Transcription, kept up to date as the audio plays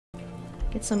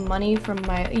Get some money from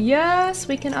my... Yes,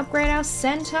 we can upgrade our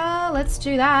center. Let's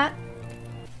do that.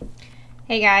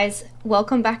 Hey guys,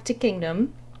 welcome back to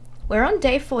Kingdom. We're on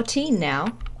day 14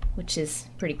 now, which is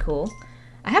pretty cool.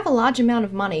 I have a large amount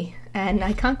of money, and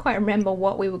I can't quite remember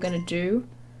what we were going to do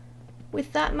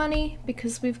with that money,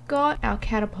 because we've got our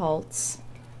catapults.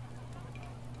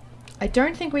 I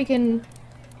don't think we can...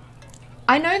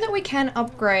 I know that we can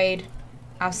upgrade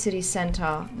our city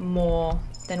center more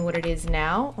than what it is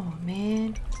now. Oh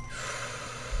man.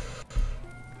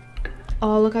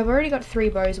 Oh look, I've already got 3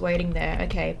 bows waiting there.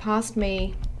 Okay, past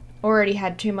me. Already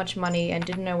had too much money and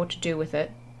didn't know what to do with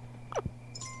it.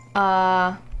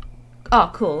 Oh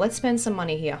cool, let's spend some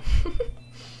money here.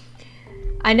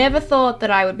 I never thought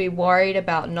that I would be worried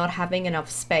about not having enough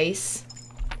space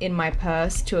in my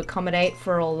purse to accommodate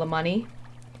for all the money.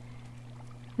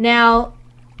 Now,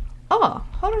 oh,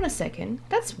 hold on a second.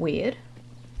 That's weird.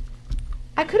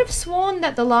 I could have sworn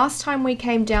that the last time we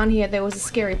came down here there was a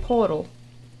scary portal.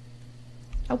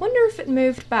 I wonder if it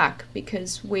moved back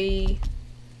because we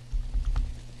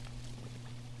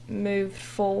moved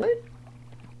forward.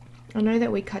 I know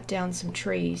that we cut down some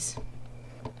trees.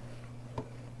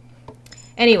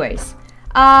 Anyways,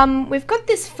 we've got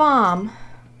this farm,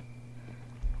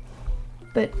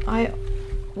 but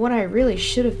what I really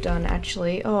should have done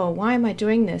actually, oh, why am I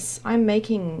doing this? I'm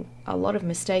making a lot of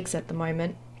mistakes at the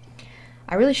moment.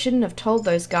 I really shouldn't have told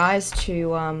those guys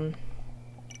to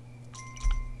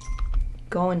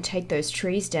go and take those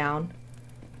trees down.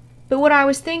 But what I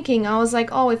was thinking, I was like,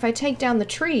 oh, if I take down the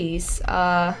trees,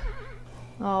 oh,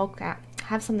 okay,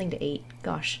 have something to eat.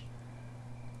 Gosh.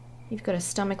 You've got a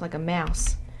stomach like a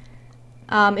mouse.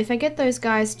 If I get those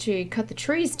guys to cut the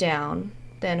trees down,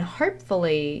 then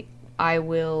hopefully I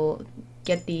will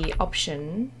get the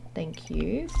option, thank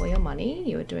you for your money,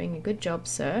 you are doing a good job,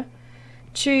 sir,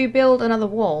 to build another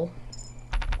wall,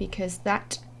 because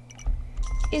that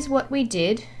is what we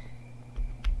did.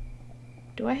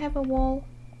 Do I have a wall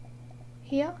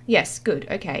here? Yes, good,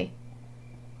 okay.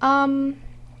 Do you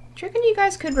reckon you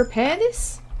guys could repair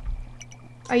this?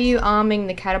 Are you arming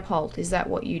the catapult? Is that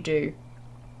what you do?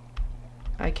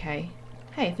 Okay.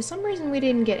 Hey, for some reason we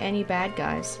didn't get any bad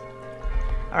guys.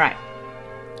 Alright.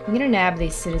 I'm gonna nab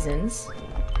these citizens.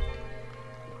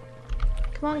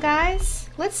 Come on, guys.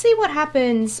 Let's see what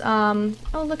happens. Oh,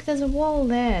 look, there's a wall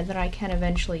there that I can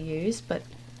eventually use, but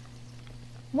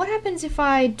what happens if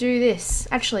I do this?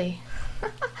 Actually,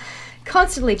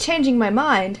 constantly changing my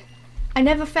mind. I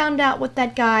never found out what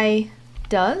that guy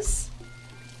does.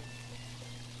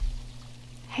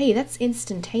 Hey, that's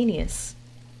instantaneous.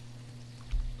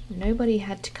 Nobody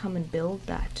had to come and build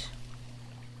that.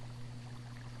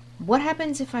 What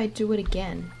happens if I do it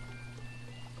again?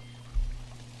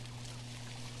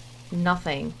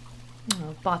 Nothing.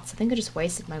 Oh, bots. I think I just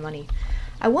wasted my money.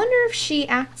 I wonder if she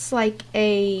acts like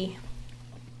a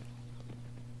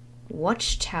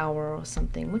watchtower or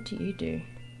something. What do you do?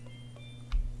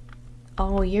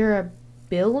 Oh, you're a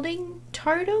building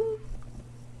totem?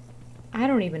 I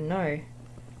don't even know.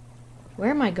 Where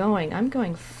am I going? I'm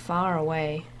going far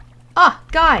away. Ah,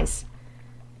 guys!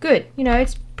 Good. You know,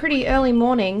 it's pretty early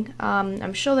morning.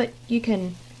 I'm sure that you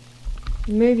can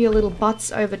move your little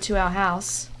butts over to our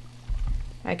house.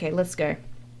 Okay, let's go.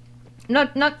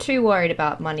 Not too worried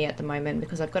about money at the moment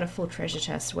because I've got a full treasure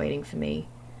chest waiting for me.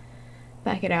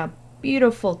 Back at our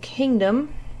beautiful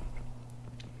kingdom.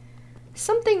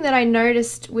 Something that I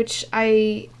noticed, which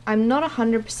I'm not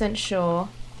 100% sure.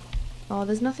 Oh,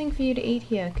 there's nothing for you to eat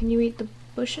here. Can you eat the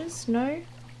bushes? No?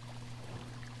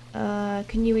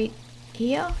 Can you eat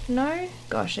here? No?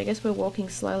 Gosh, I guess we're walking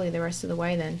slowly the rest of the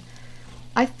way then.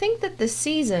 I think that the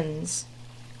seasons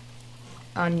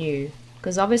are new,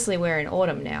 because obviously we're in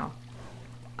autumn now.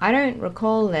 I don't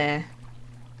recall there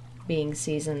being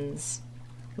seasons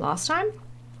last time.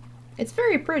 It's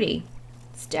very pretty.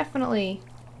 It's definitely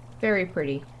very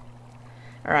pretty.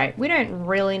 Alright, we don't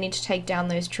really need to take down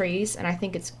those trees, and I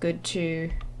think it's good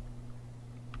to...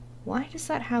 Why does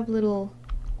that have little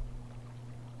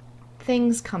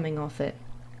things coming off it?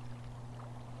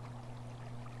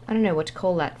 I don't know what to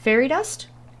call that. Fairy dust?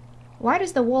 Why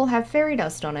does the wall have fairy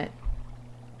dust on it?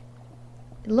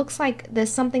 It looks like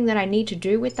there's something that I need to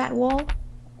do with that wall,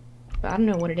 but I don't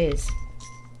know what it is.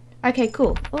 Okay,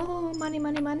 cool. Oh, money,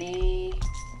 money, money.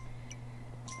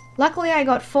 Luckily I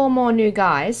got 4 more new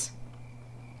guys,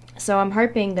 so I'm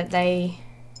hoping that they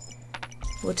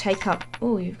will take up...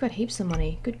 Oh, you've got heaps of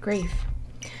money. Good grief.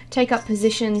 Take up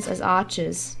positions as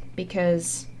archers,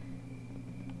 because...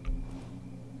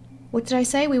 What did I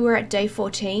say? We were at day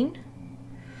 14?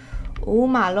 Oh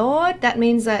my lord, that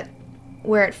means that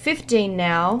we're at 15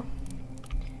 now.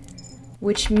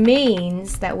 which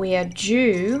means that we are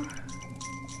due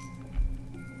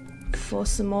for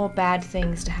some more bad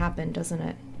things to happen, doesn't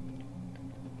it?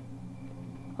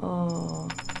 Oh,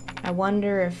 I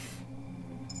wonder if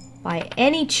by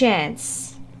any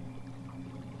chance...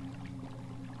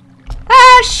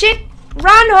 Ah, shit!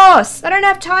 Run, horse! I don't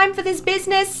have time for this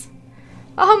business!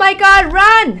 Oh my god,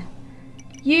 run!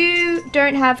 You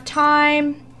don't have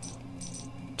time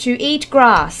to eat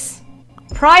grass.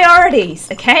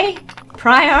 Priorities, okay?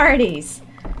 Priorities.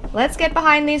 Let's get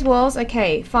behind these walls.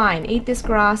 Okay, fine. Eat this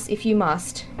grass if you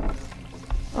must.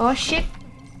 Oh shit.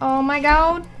 Oh my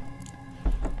god.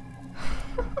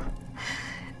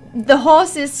 The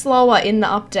horse is slower in the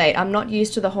update. I'm not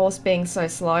used to the horse being so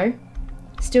slow.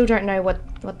 Still don't know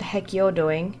what the heck you're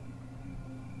doing.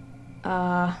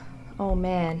 Oh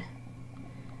man.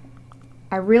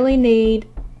 I really need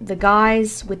the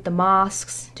guys with the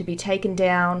masks to be taken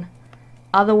down.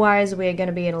 Otherwise, we're going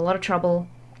to be in a lot of trouble.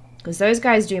 Because those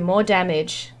guys do more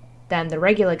damage than the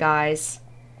regular guys.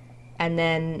 And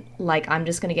then, like, I'm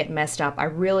just going to get messed up. I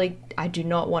do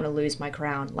not want to lose my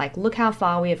crown. Like, look how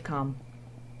far we have come.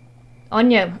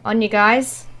 On you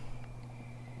guys.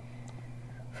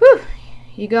 Whew.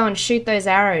 You go and shoot those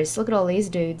arrows. Look at all these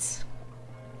dudes.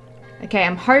 Okay,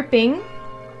 I'm hoping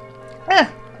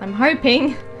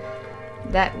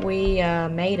that we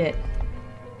made it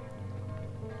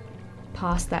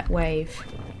past that wave.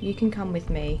 You can come with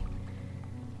me.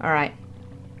 Alright.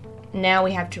 Now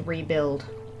we have to rebuild.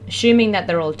 Assuming that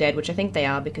they're all dead, which I think they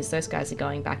are, because those guys are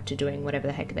going back to doing whatever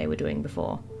the heck they were doing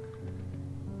before.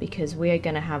 Because we are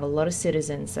going to have a lot of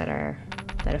citizens that are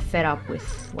fed up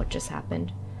with what just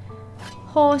happened.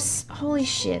 Horse, holy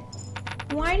shit.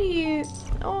 Why do you...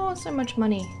 Oh, so much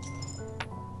money.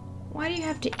 Why do you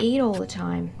have to eat all the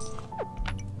time?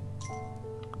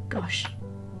 Gosh.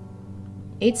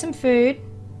 Eat some food.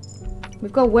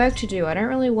 We've got work to do. I don't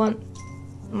really want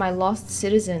my lost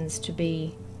citizens to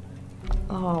be...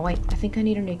 Oh, wait. I think I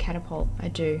need a new catapult. I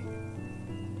do.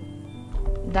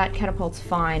 That catapult's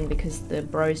fine because the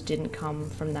bros didn't come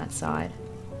from that side.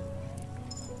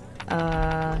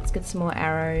 Let's get some more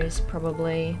arrows,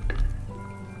 probably.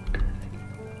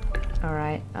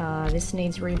 Alright, this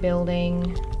needs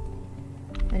rebuilding.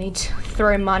 I need to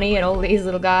throw money at all these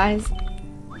little guys.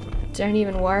 Don't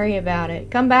even worry about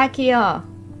it. Come back here!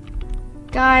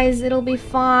 Guys, it'll be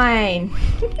fine.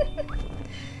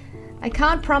 I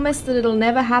can't promise that it'll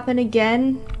never happen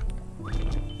again.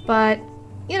 But,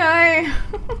 you know.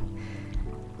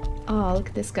 Oh, look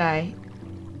at this guy.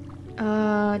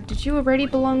 Did you already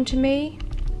belong to me?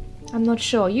 I'm not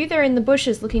sure. You there in the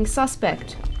bushes looking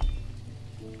suspect.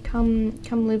 Come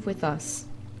live with us.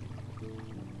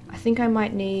 I think I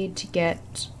might need to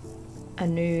get a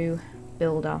new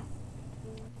builder.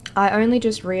 I only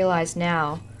just realized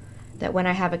now that when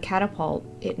I have a catapult,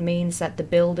 it means that the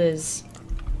builders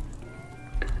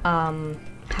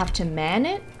have to man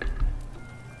it.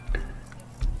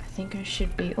 I think I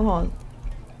should be... Oh,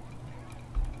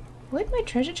 where'd my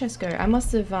treasure chest go? I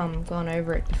must have gone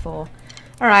over it before.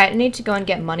 Alright, I need to go and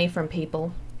get money from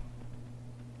people.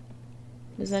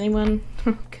 Does anyone...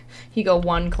 You got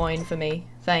 1 coin for me.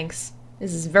 Thanks.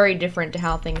 This is very different to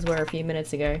how things were a few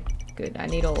minutes ago. Good, I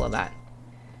need all of that.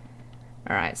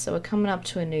 Alright, so we're coming up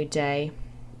to a new day.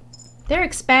 They're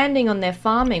expanding on their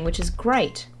farming, which is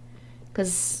great.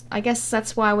 Because I guess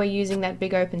that's why we're using that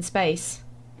big open space.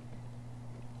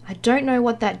 I don't know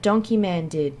what that donkey man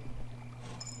did.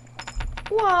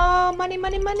 Whoa, money,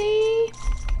 money, money!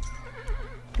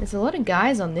 There's a lot of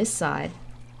guys on this side.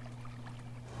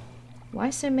 Why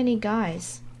so many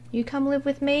guys? You come live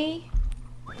with me?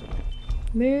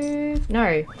 Move.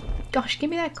 No. Gosh, give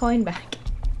me that coin back.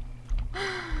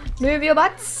 Move your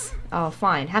butts. Oh,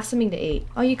 fine. Have something to eat.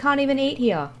 Oh, you can't even eat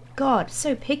here. God,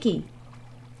 so picky.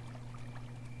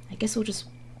 I guess we'll just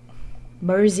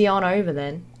mosey on over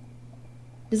then.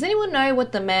 Does anyone know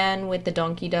what the man with the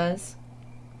donkey does?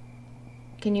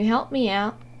 Can you help me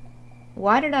out?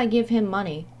 Why did I give him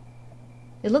money?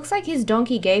 It looks like his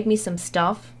donkey gave me some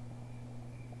stuff.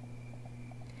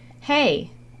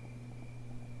 Hey.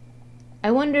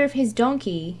 I wonder if his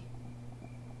donkey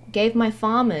gave my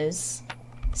farmers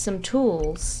some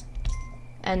tools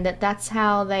and that's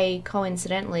how they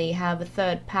coincidentally have a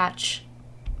 3rd patch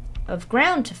of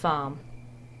ground to farm.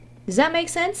 Does that make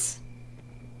sense?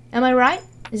 Am I right?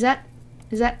 Is that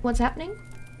what's happening?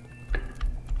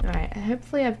 Alright,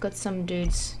 hopefully I've got some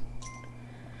dudes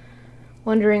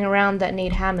wandering around that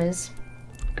need hammers.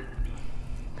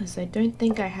 Because I don't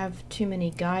think I have too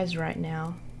many guys right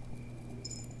now.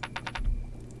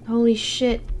 Holy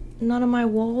shit, none of my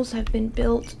walls have been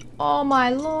built. Oh my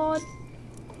lord!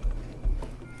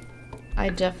 I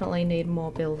definitely need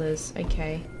more builders.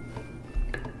 Okay.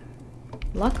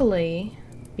 Luckily,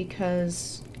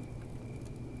 because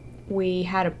we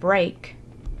had a break.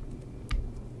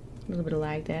 A little bit of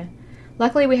lag there.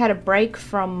 Luckily, we had a break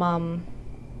from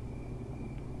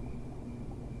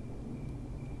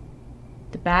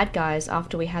the bad guys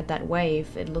after we had that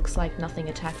wave. It looks like nothing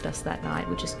attacked us that night,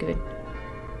 which is good.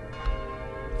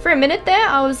 For a minute there,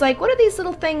 I was like, what are these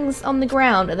little things on the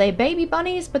ground? Are they baby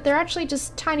bunnies? But they're actually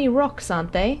just tiny rocks,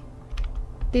 aren't they?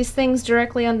 These things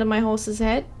directly under my horse's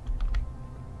head.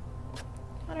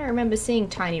 I don't remember seeing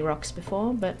tiny rocks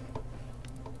before, but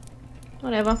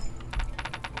whatever.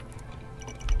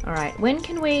 Alright, when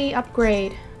can we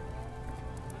upgrade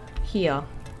here?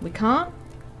 We can't?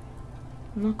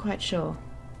 I'm not quite sure.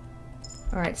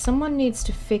 Alright, someone needs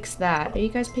to fix that. Are you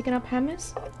guys picking up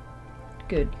hammers?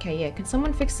 Good. Okay, yeah. Can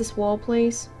someone fix this wall,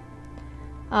 please?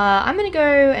 I'm gonna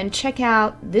go and check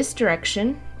out this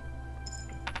direction.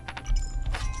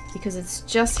 Because it's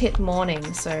just hit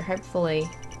morning, so hopefully...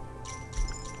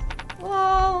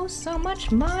 Whoa, so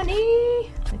much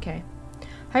money! Okay.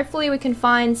 Hopefully we can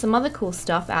find some other cool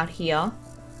stuff out here.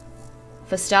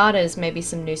 For starters, maybe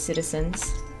some new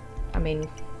citizens. I mean...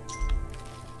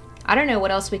 I don't know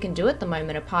what else we can do at the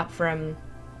moment apart from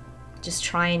just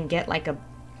try and get like a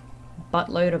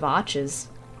buttload of archers.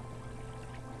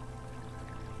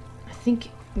 I think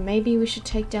maybe we should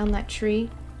take down that tree.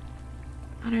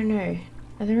 I don't know.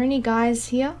 Are there any guys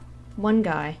here? One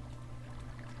guy.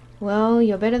 Well,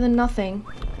 you're better than nothing.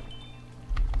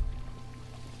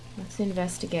 Let's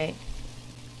investigate.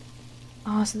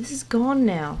 Oh, so this is gone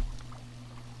now.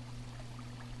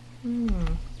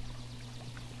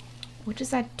 What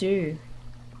does that do?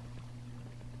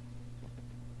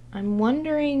 I'm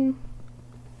wondering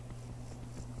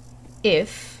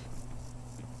if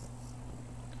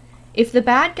the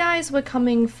bad guys were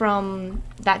coming from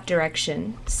that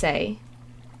direction, say,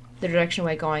 the direction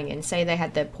we're going in, say they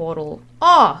had their portal.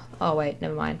 Oh wait,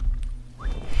 never mind.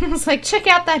 It's like, check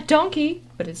out that donkey,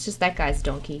 but it's just that guy's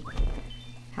donkey.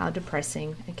 How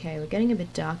depressing. Okay, we're getting a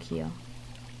bit dark here.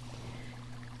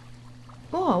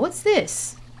 Oh, what's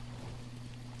this?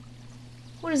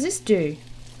 What does this do?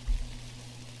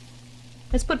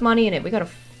 Let's put money in it. We got a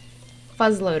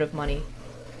fuzzload of money.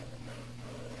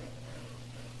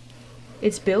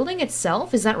 It's building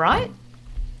itself? Is that right?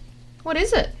 What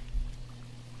is it?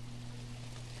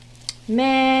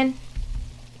 Man.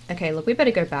 Okay, look, we better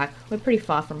go back. We're pretty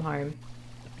far from home.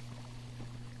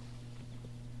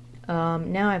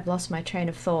 Now I've lost my train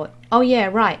of thought. Oh yeah,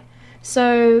 right.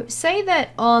 So, say that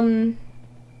on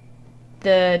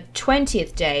the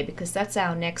 20th day, because that's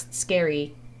our next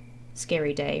scary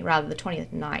day, rather the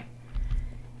 20th night.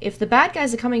 If the bad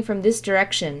guys are coming from this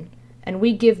direction, and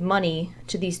we give money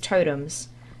to these totems,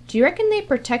 do you reckon they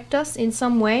protect us in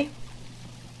some way?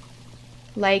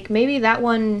 Like, maybe that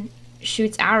one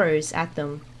shoots arrows at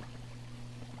them.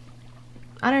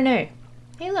 I don't know.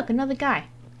 Hey look, another guy.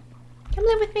 Come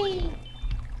live with me!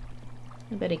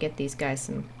 I better get these guys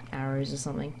some arrows or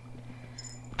something.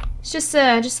 It's just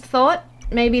a thought.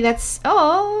 Maybe that's...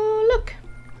 Oh, look!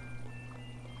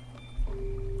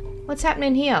 What's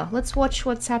happening here? Let's watch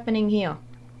what's happening here.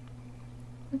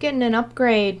 We're getting an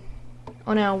upgrade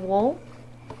on our wall.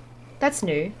 That's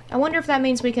new. I wonder if that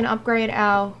means we can upgrade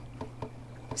our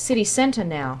city center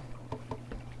now.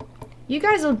 You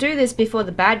guys will do this before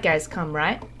the bad guys come,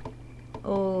 right?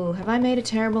 Oh, have I made a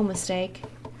terrible mistake?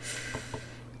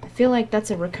 I feel like that's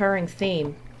a recurring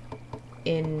theme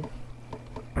in...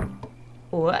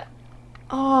 What?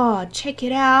 Oh, check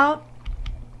it out.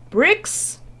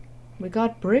 Bricks? We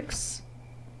got bricks?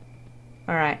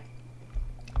 Alright.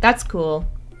 That's cool.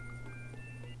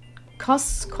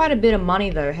 Costs quite a bit of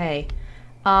money though, hey.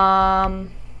 Alright,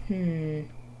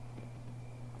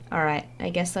 I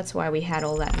guess that's why we had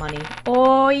all that money.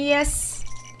 Oh, yes!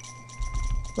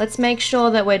 Let's make sure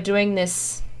that we're doing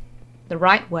this the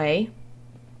right way.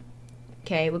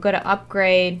 Okay, we've got to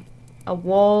upgrade a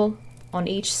wall on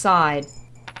each side.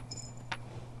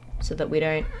 So that we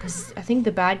don't... Because I think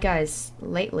the bad guys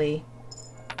lately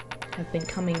have been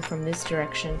coming from this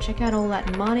direction. Check out all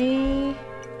that money.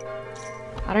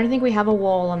 I don't think we have a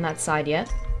wall on that side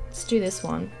yet. Let's do this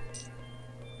one.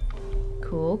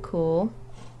 Cool, cool.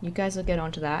 You guys will get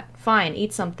onto that. Fine,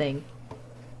 eat something.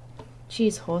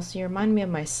 Jeez, horse, you remind me of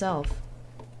myself.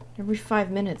 Every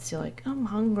 5 minutes, you're like, I'm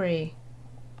hungry.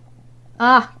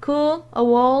 Ah, cool. A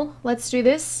wall. Let's do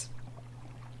this.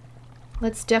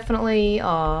 Let's definitely...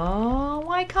 Oh,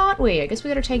 why can't we? I guess we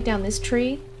gotta take down this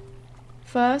tree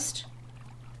first.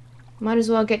 Might as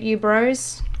well get you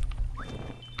bros.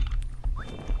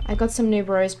 I got some new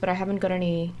bros, but I haven't got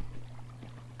any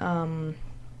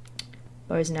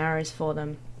bows and arrows for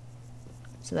them.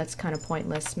 So that's kind of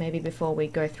pointless. Maybe before we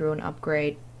go through and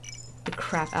upgrade the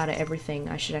crap out of everything,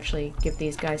 I should actually give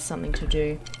these guys something to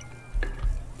do.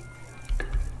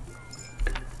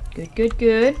 Good, good,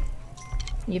 good.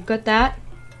 You've got that.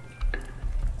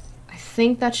 I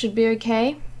think that should be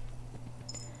okay.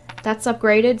 That's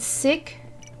upgraded. Sick.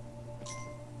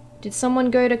 Did someone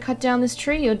go to cut down this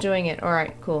tree? You're doing it.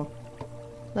 Alright, cool.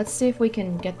 Let's see if we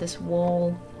can get this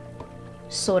wall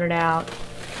sorted out.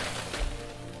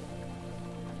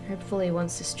 Hopefully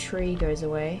once this tree goes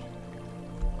away.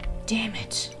 Damn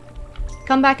it.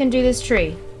 Come back and do this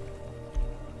tree.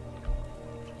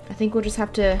 I think we'll just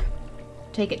have to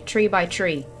take it tree by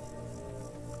tree.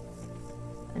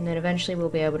 And then eventually we'll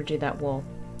be able to do that wall.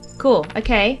 Cool,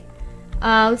 okay.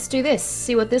 Let's do this.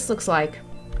 See what this looks like.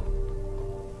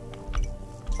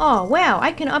 Oh, wow,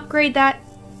 I can upgrade that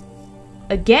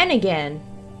again.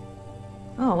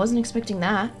 Oh, I wasn't expecting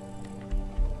that.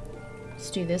 Let's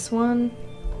do this one.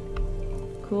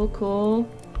 Cool, cool.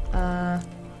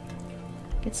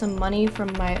 Get some money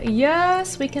from my...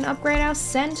 Yes, we can upgrade our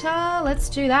center. Let's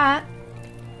do that.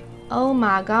 Oh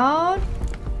my god.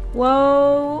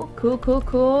 Whoa. Cool, cool,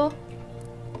 cool.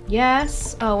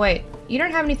 Yes. Oh, wait. You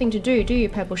don't have anything to do you,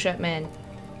 purple shirt man?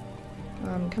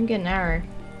 Come get an arrow.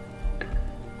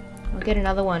 I'll get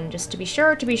another one, just to be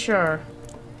sure,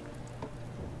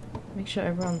 Make sure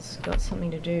everyone's got something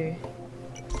to do.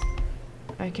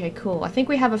 Okay, cool. I think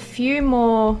we have a few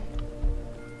more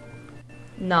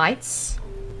nights.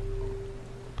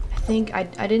 I think I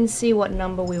didn't see what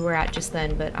number we were at just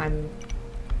then, but I'm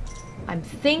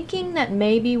thinking that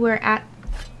maybe we're at...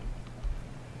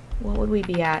 What would we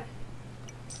be at?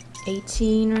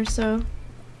 18 or so?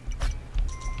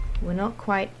 We're not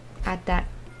quite at that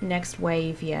next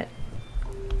wave yet.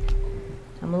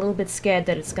 I'm a little bit scared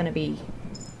that it's gonna be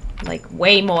like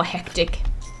way more hectic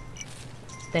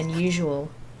than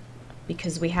usual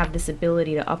because we have this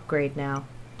ability to upgrade now.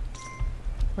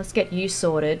 Let's get you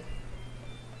sorted.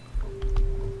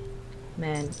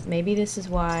 Man, maybe this is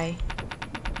why...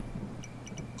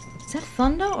 Is that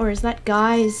thunder or is that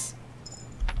guys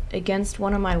against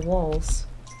one of my walls?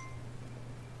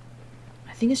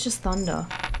 I think it's just thunder.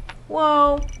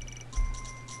 Whoa!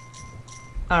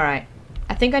 Alright.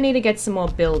 I think I need to get some more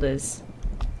builders.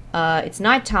 It's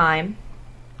nighttime.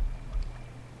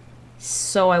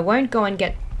 So I won't go and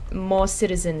get more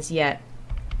citizens yet.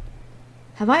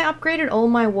 Have I upgraded all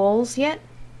my walls yet?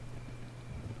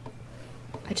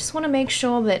 I just want to make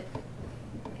sure that,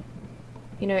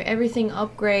 you know, everything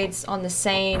upgrades on the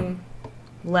same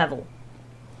level.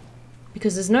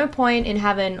 Because there's no point in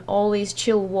having all these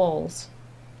chill walls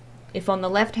if on the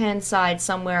left-hand side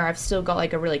somewhere I've still got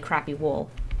like a really crappy wall.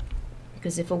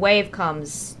 Because if a wave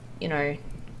comes, you know,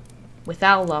 with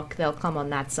our luck, they'll come on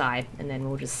that side, and then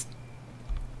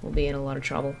we'll be in a lot of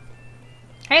trouble.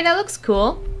 Hey, that looks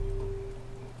cool.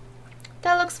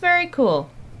 That looks very cool.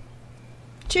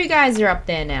 2 guys are up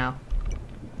there now.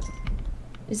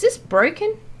 Is this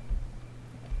broken?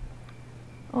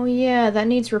 Oh yeah, that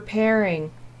needs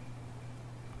repairing.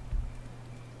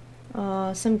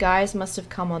 Some guys must have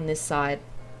come on this side.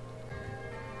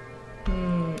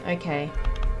 Okay.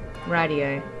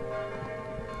 Radio.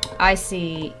 I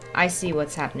see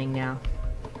what's happening now.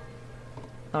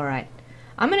 Alright.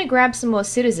 I'm gonna grab some more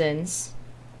citizens.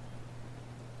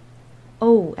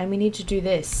 Oh, and we need to do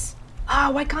this. Ah,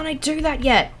 why can't I do that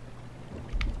yet?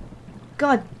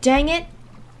 God dang it.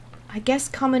 I guess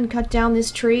come and cut down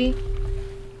this tree.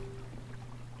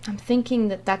 I'm thinking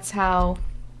that that's how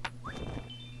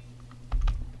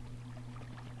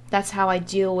I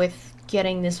deal with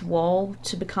getting this wall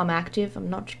to become active. I'm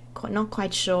not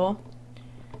quite sure.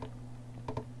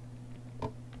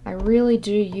 I really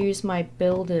do use my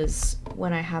builders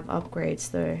when I have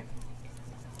upgrades though.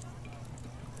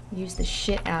 Use the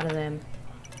shit out of them.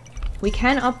 We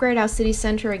can upgrade our city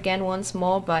center again once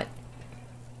more, but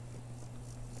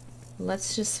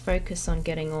let's just focus on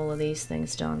getting all of these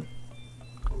things done.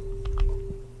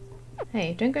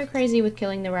 Hey, don't go crazy with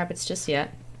killing the rabbits just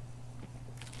yet.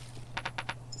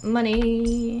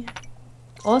 Money!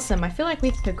 Awesome, I feel like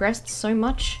we've progressed so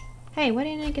much. Hey, why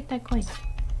didn't I get that coin?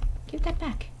 Give that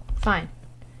back. Fine.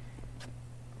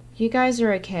 You guys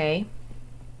are okay.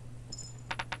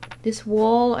 This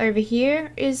wall over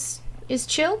here is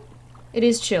chill? It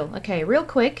is chill. Okay, real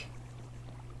quick.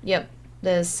 Yep,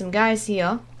 there's some guys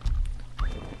here.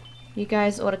 You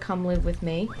guys ought to come live with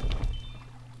me.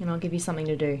 And I'll give you something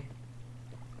to do.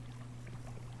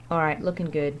 Alright, looking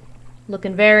good.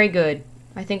 Looking very good.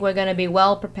 I think we're gonna be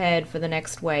well prepared for the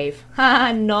next wave.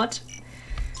 Haha, not.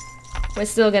 We're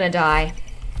still gonna die.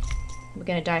 We're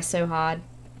gonna die so hard.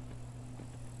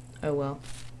 Oh well.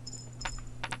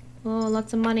 Oh,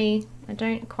 lots of money. I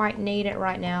don't quite need it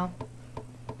right now.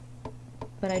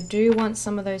 But I do want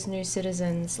some of those new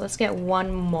citizens. Let's get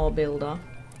one more builder.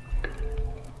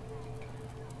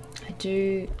 I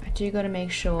do gotta make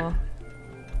sure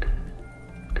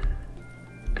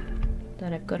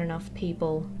that I've got enough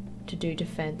people to do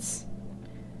defense.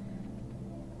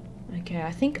 Okay,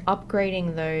 I think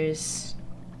upgrading those...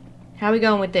 How are we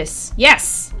going with this?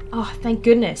 Yes! Oh, thank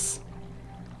goodness.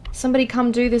 Somebody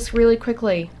come do this really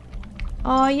quickly.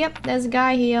 Oh, yep, there's a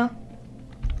guy here.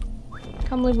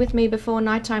 Come live with me before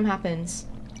nighttime happens.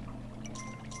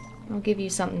 I'll give you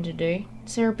something to do.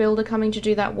 Is there a builder coming to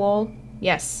do that wall?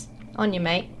 Yes. On you,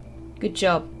 mate. Good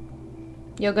job.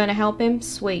 You're going to help him?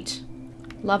 Sweet.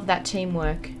 Love that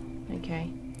teamwork.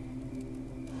 Okay.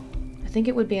 I think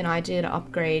it would be an idea to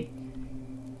upgrade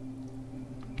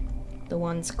the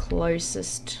ones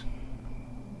closest.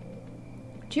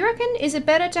 Do you reckon, is it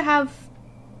better to have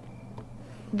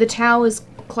the towers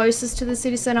closest to the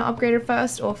city center upgraded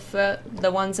first, or for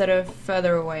the ones that are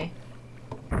further away?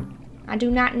 I do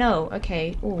not know.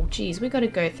 Okay. Oh, geez, we gotta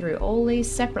go through all these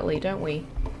separately, don't we?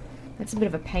 That's a bit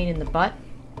of a pain in the butt.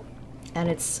 And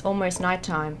it's almost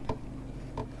nighttime.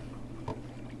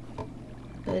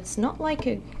 But it's not like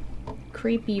a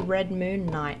creepy red moon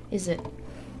night, is it?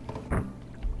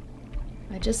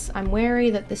 I'm wary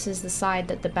that this is the side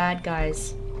that the bad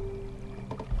guys...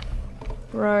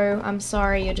 Bro, I'm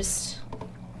sorry, you're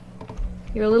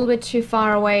a little bit too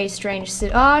far away, strange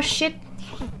city. Oh, shit!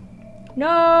 No,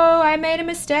 I made a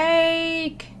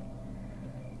mistake!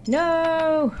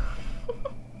 No!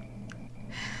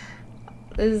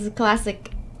 This is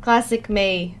classic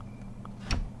me.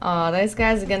 Oh, those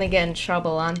guys are gonna get in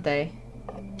trouble, aren't they?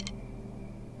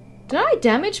 Did I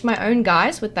damage my own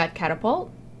guys with that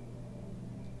catapult?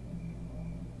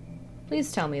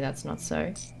 Please tell me that's not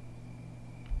so.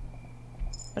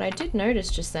 But I did notice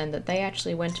just then that they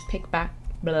actually went to pick back...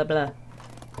 Blah, blah.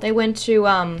 They went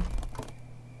to,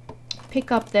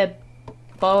 pick up their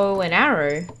bow and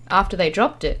arrow after they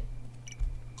dropped it.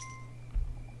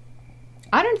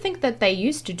 I don't think that they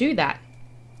used to do that.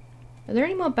 Are there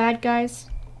any more bad guys?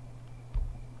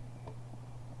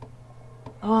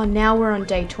 Oh, now we're on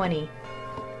day 20.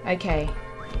 Okay.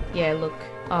 Yeah, look.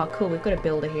 Oh, cool, we've got a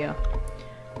builder here.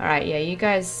 Alright, yeah, you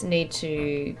guys need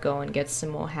to go and get some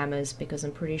more hammers, because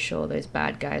I'm pretty sure those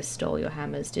bad guys stole your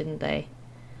hammers, didn't they?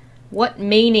 What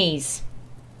meanies?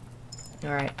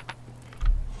 Alright.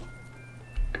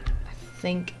 I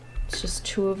think it's just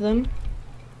 2 of them.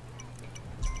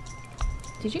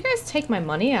 Did you guys take my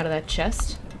money out of that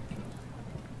chest?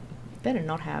 Better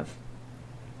not have.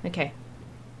 Okay.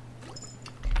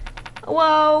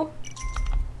 Whoa!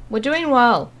 We're doing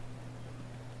well.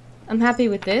 I'm happy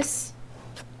with this.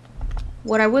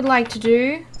 What I would like to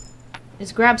do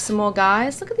is grab some more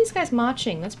guys. Look at these guys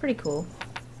marching. That's pretty cool.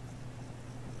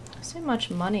 So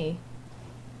much money.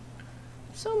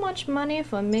 So much money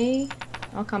for me.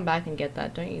 I'll come back and get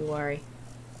that. Don't you worry.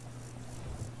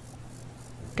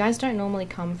 Guys don't normally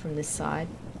come from this side.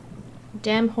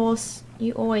 Damn horse.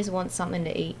 You always want something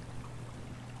to eat.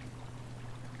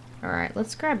 Alright,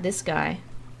 let's grab this guy.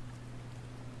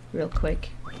 Real quick.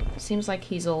 Seems like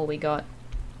he's all we got.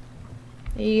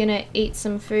 Are you gonna eat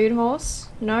some food, horse?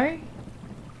 No?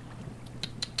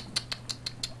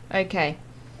 Okay.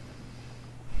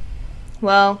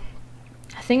 Well,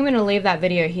 I think I'm gonna leave that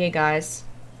video here, guys.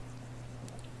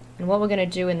 And what we're gonna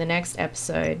do in the next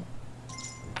episode,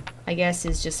 I guess,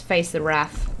 is just face the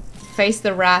wrath. Face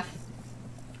the wrath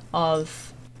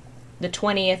of the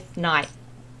 20th night.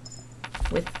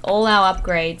 With all our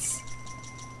upgrades,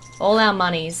 all our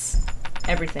monies,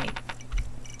 everything.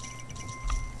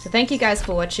 So thank you guys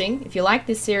for watching. If you like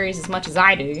this series as much as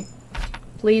I do,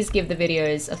 please give the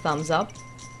videos a thumbs up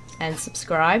and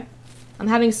subscribe. I'm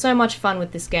having so much fun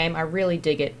with this game. I really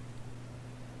dig it.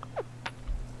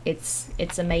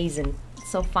 It's amazing.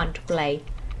 It's so fun to play.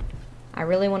 I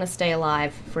really want to stay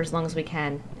alive for as long as we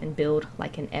can and build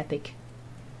like an epic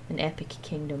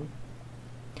kingdom.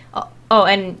 Oh,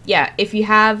 and yeah, if you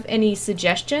have any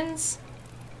suggestions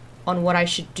on what I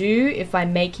should do if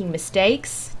I'm making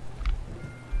mistakes,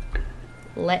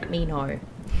 let me know.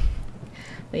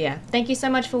 But yeah, thank you so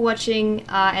much for watching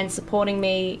and supporting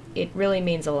me. It really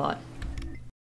means a lot.